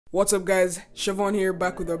What's up guys, Shevon here,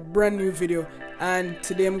 back with a brand new video, and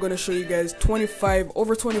today I'm going to show you guys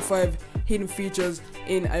over 25 hidden features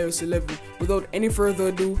in iOS 11. Without any further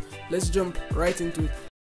ado, let's jump right into it.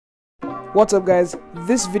 What's up guys,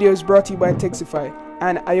 this video is brought to you by Textify,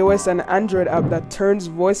 an iOS and Android app that turns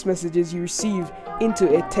voice messages you receive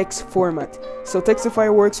into a text format. So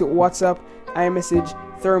Textify works with WhatsApp, iMessage,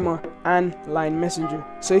 Therma, and Line Messenger.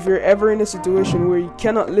 So if you're ever in a situation where you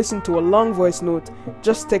cannot listen to a long voice note,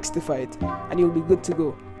 just Textify it and you'll be good to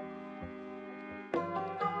go.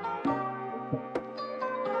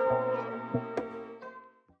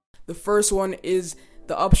 The first one is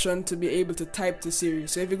the option to be able to type to Siri.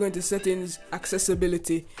 So if you're going to settings,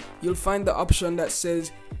 accessibility, you'll find the option that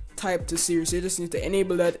says type to Siri. So you just need to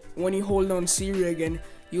enable that. When you hold down Siri again,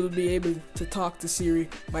 you'll be able to talk to Siri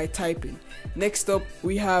by typing. Next up,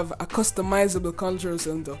 we have a customizable control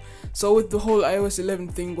center. So with the whole iOS 11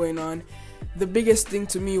 thing going on, the biggest thing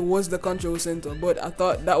to me was the control center, but I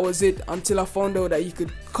thought that was it until I found out that you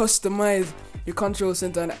could customize your control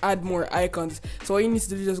center and add more icons. So all you need to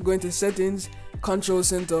do is just go into settings, control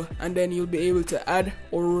center, and then you'll be able to add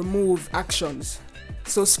or remove actions.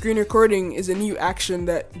 So screen recording is a new action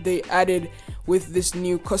that they added with this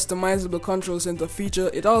new customizable control center feature.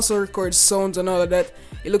 It also records sounds and all of that.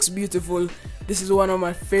 It looks beautiful. This is one of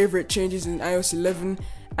my favorite changes in iOS 11,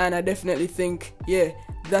 and I definitely think, yeah,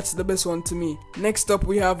 that's the best one to me. Next up,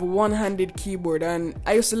 we have one-handed keyboard, and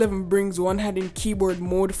iOS 11 brings one-handed keyboard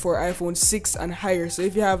mode for iPhone 6 and higher. So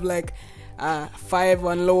if you have like 5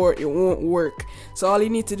 and lower, it won't work. So all you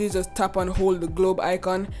need to do is just tap and hold the globe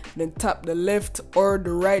icon, then tap the left or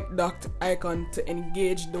the right docked icon to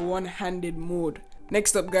engage the one-handed mode.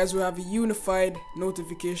 Next up guys, we have unified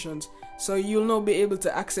notifications. So you'll now be able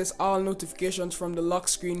to access all notifications from the lock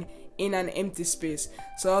screen in an empty space.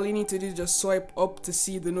 So all you need to do is just swipe up to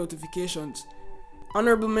see the notifications.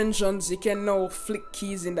 Honorable mentions, you can now flick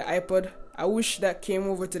keys in the iPod. I wish that came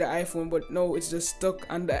over to the iPhone, but no, it's just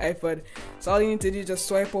stuck on the iPad. So all you need to do is just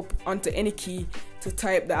swipe up onto any key to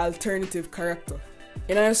type the alternative character.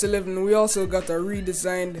 In iOS 11, we also got a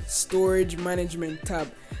redesigned storage management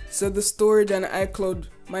tab. So the storage and iCloud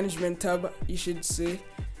management tab, you should say,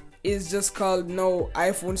 is just called now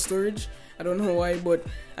iPhone storage. I don't know why, but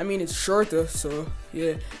I mean it's shorter, so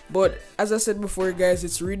yeah. But as I said before guys,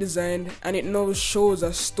 it's redesigned and it now shows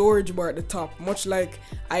a storage bar at the top, much like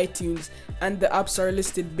iTunes, and the apps are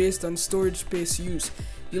listed based on storage space use.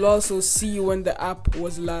 You'll also see when the app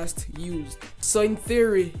was last used. So in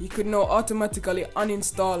theory, you could now automatically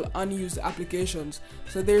uninstall unused applications.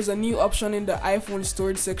 So there's a new option in the iPhone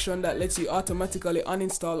storage section that lets you automatically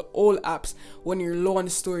uninstall all apps when you're low on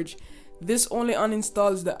storage. This only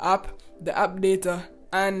uninstalls the app data,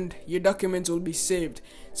 and your documents will be saved.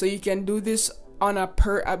 So you can do this on a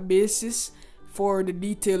per app basis for the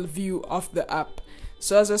detailed view of the app.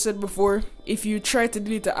 So as I said before, if you try to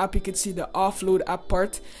delete the app, you can see the offload app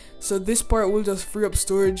part. So this part will just free up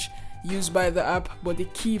storage used by the app, but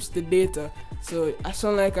it keeps the data. So I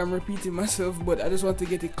sound like I'm repeating myself, but I just want to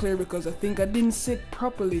get it clear because I think I didn't say it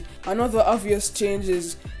properly. Another obvious change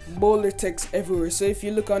is bolder text everywhere. So if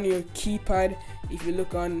you look on your keypad, if you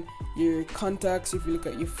look on your contacts, if you look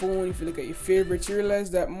at your phone, if you look at your favorites, you realize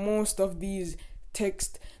that most of these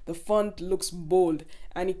text, the font looks bold,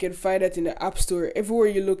 and you can find that in the App Store. Everywhere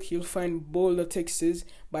you look, you'll find bolder texts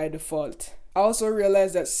by default. I also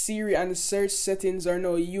realized that Siri and search settings are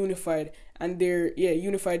now unified, and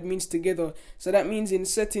unified means together. So that means in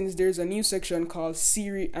settings there's a new section called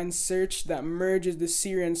Siri and search that merges the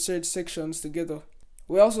Siri and search sections together.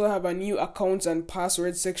 We also have a new accounts and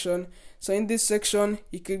passwords section. So in this section,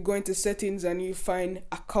 you could go into settings and you find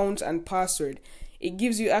accounts and password. It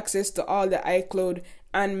gives you access to all the iCloud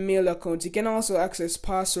and mail accounts. You can also access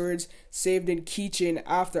passwords saved in keychain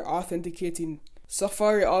after authenticating.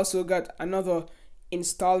 Safari also got another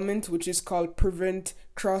installment which is called prevent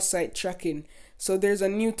cross-site tracking. So there's a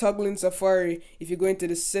new toggle in Safari. If you go into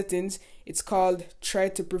the settings, it's called try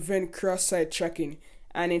to prevent cross-site tracking,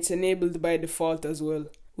 and it's enabled by default as well.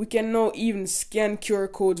 We can now even scan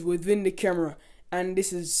QR codes within the camera, and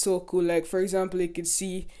this is so cool. Like for example, you can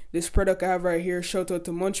see this product I have right here. Shout out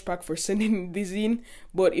to Munchpack for sending this in.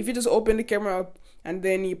 But if you just open the camera up and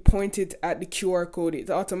then you point it at the QR code, it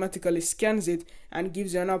automatically scans it and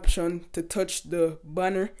gives you an option to touch the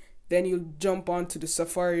banner. Then you'll jump onto the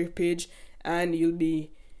Safari page and you'll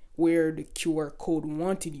be where the QR code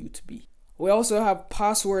wanted you to be. We also have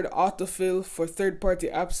password autofill for third-party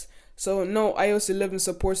apps. So now iOS 11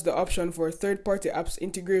 supports the option for third-party apps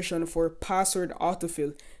integration for password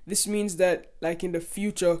autofill. This means that like in the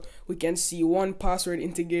future we can see one password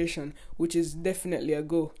integration, which is definitely a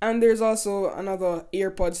go. And there's also another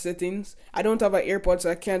AirPod settings. I don't have an AirPod, so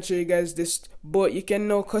I can't show you guys this, but you can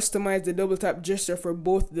now customize the double tap gesture for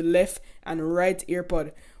both the left and right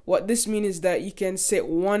AirPod. What this means is that you can set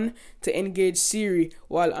one to engage Siri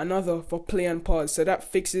while another for play and pause. So that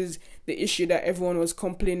fixes the issue that everyone was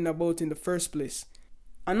complaining about in the first place.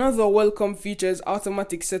 Another welcome feature is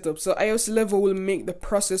automatic setup. So iOS 11 will make the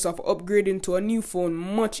process of upgrading to a new phone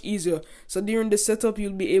much easier. So during the setup,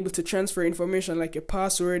 you'll be able to transfer information like your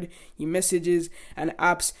password, your messages, and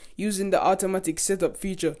apps using the automatic setup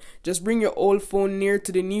feature. Just bring your old phone near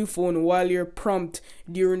to the new phone while you're prompt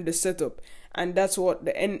during the setup. And that's what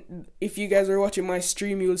if you guys are watching my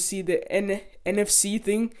stream, you'll see the NFC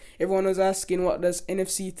thing. Everyone was asking what does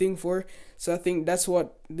NFC thing for, so I think that's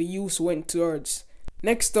what the use went towards.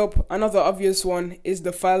 Next up, another obvious one is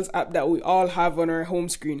the Files app that we all have on our home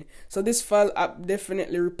screen. So this File app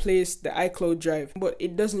definitely replaced the iCloud drive, but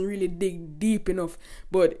it doesn't really dig deep enough,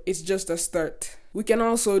 but it's just a start. We can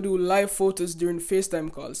also do live photos during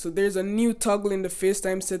FaceTime calls. So there's a new toggle in the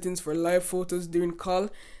FaceTime settings for live photos during call.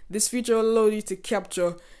 This feature will allow you to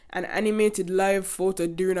capture an animated live photo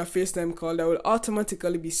during a FaceTime call that will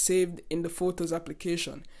automatically be saved in the Photos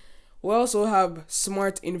application. We also have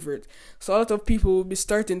Smart Invert. So a lot of people will be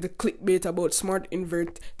starting to clickbait about Smart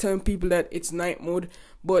Invert, telling people that it's night mode,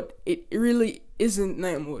 but it really isn't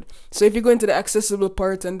night mode. So if you go into the accessible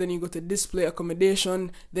part and then you go to display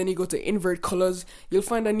accommodation, then you go to invert colors, you'll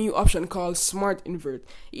find a new option called Smart Invert.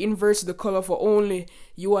 It inverts the color for only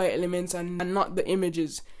UI elements and not the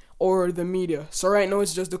images or the media. So right now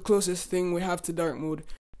it's just the closest thing we have to dark mode.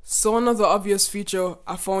 So another obvious feature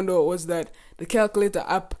I found out was that the calculator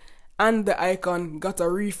app and the icon got a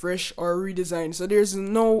refresh or a redesign. So there's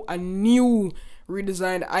now a new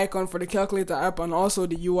redesigned icon for the calculator app, and also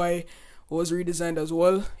the UI was redesigned as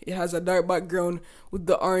well. It has a dark background with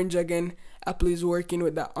the orange again. Apple is working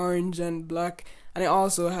with the orange and black, and it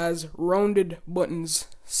also has rounded buttons,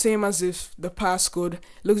 same as if the passcode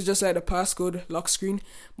looks just like the passcode lock screen.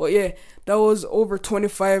 But yeah, that was over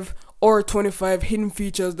 25 hidden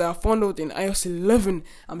features that I found out in iOS 11.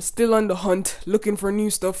 I'm still on the hunt looking for new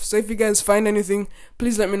stuff, so if you guys find anything,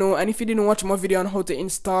 please let me know. And if you didn't watch my video on how to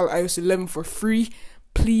install iOS 11 for free,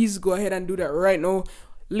 please go ahead and do that right now.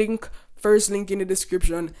 First link in the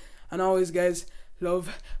description. And always guys,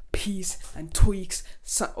 love, peace, and tweaks.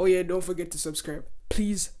 Oh yeah, don't forget to subscribe.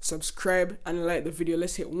 Please subscribe and like the video.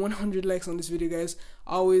 Let's hit 100 likes on this video, guys.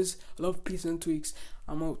 Always love, peace, and tweaks.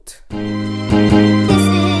 I'm out.